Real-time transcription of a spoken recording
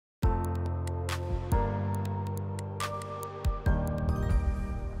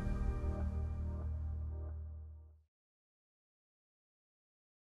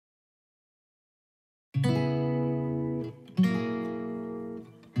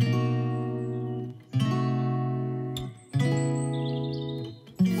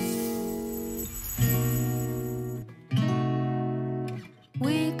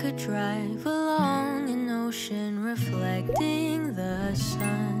We could drive along an ocean reflecting the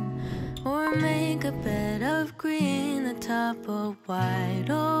sun, or make a bed of green atop a wide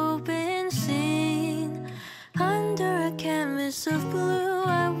open scene. Under a canvas of blue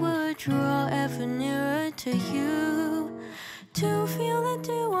I would draw ever nearer to you, to feel the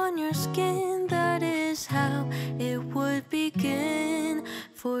dew on your skin. That is how it would begin.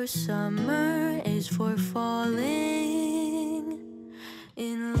 For summer is for falling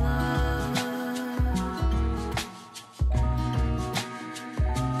in love.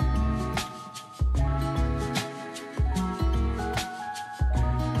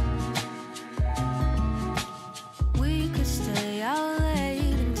 We could stay out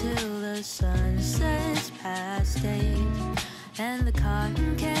late until the sun sets past 8, and the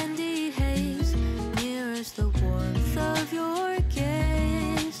cotton candy haze mirrors the warmth of your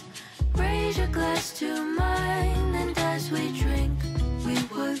gaze. Raise your glass to mine, and as we drink we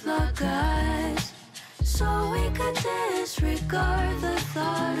would lock eyes, so we could disregard the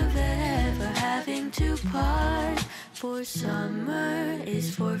thought of ever having to part. For summer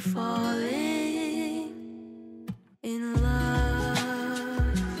is for falling in love.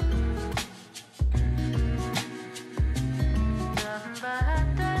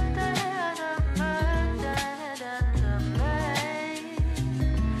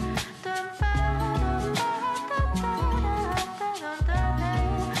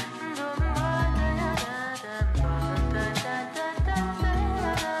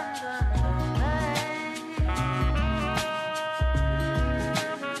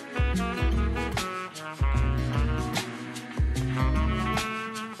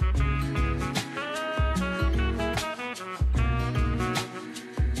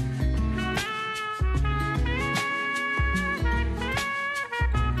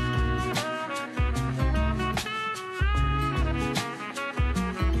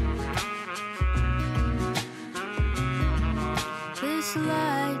 This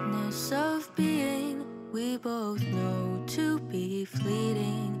lightness of being we both know to be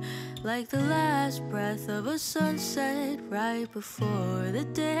fleeting, like the last breath of a sunset right before the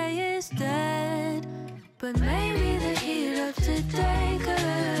day is dead. But maybe the heat of today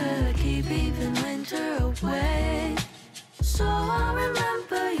could keep even winter away. So I'll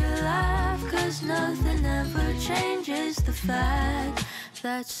remember your laugh, 'cause nothing ever changes the fact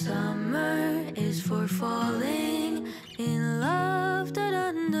that summer is for falling in love.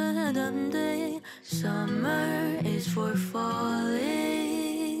 Da-dun-da-dun-day. Summer is for falling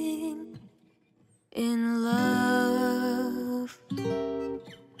in love.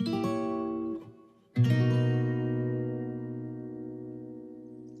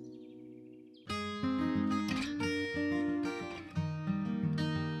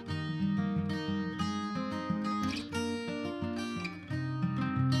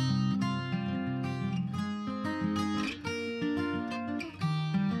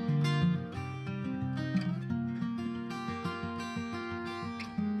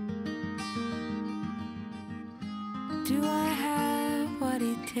 Do I have what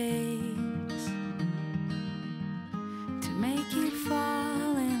it takes to make you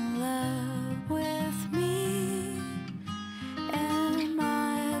fall in love with me? Am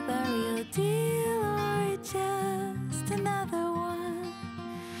I the real deal or just another one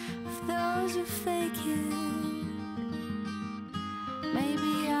of those who fake it?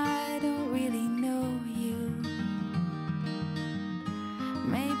 Maybe I don't really know you.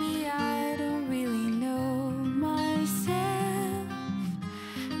 Maybe I don't really know myself.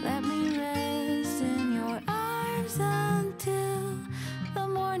 Let me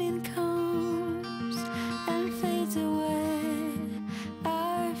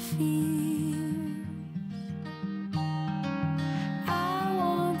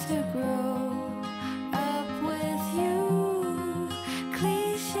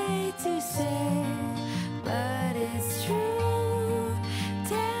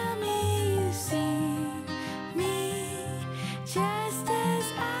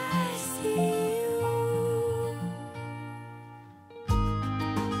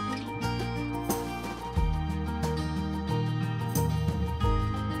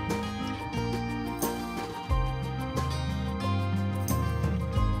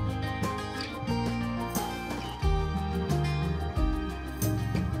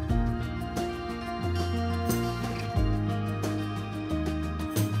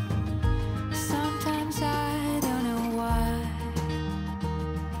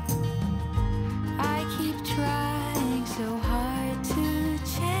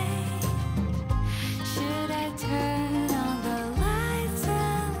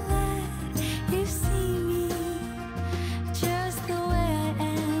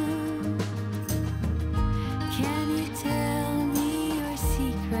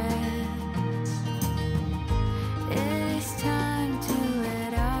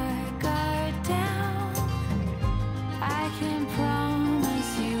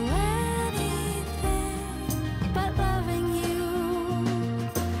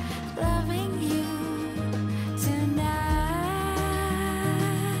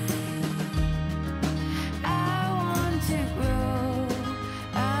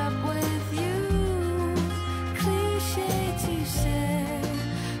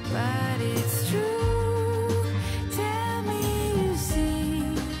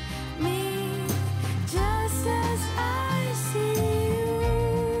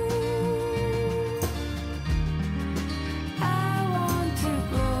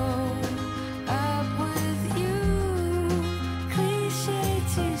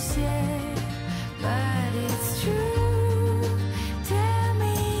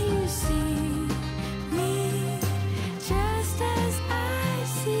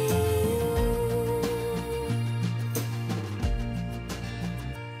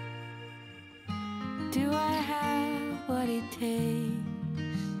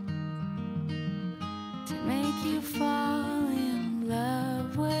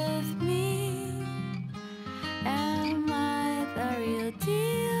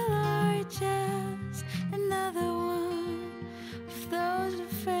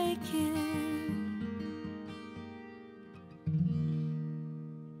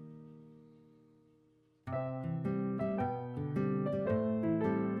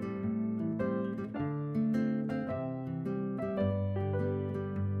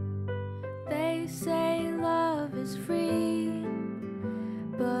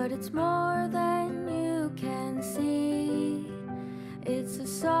but it's more than you can see. It's a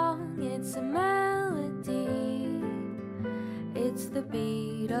song, it's a melody, it's the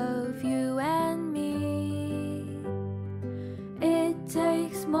beat of you and me. It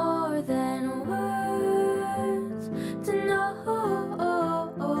takes more than words to know.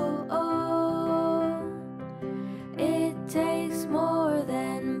 It takes more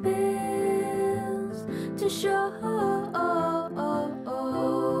than bills to show.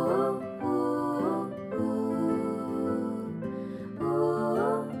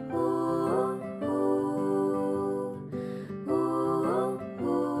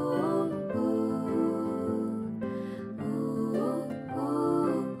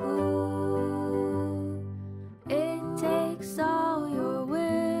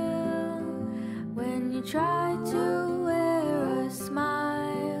 Try to wear a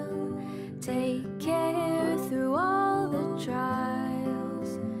smile, take care through all the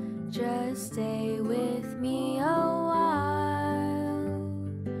trials, just stay with me.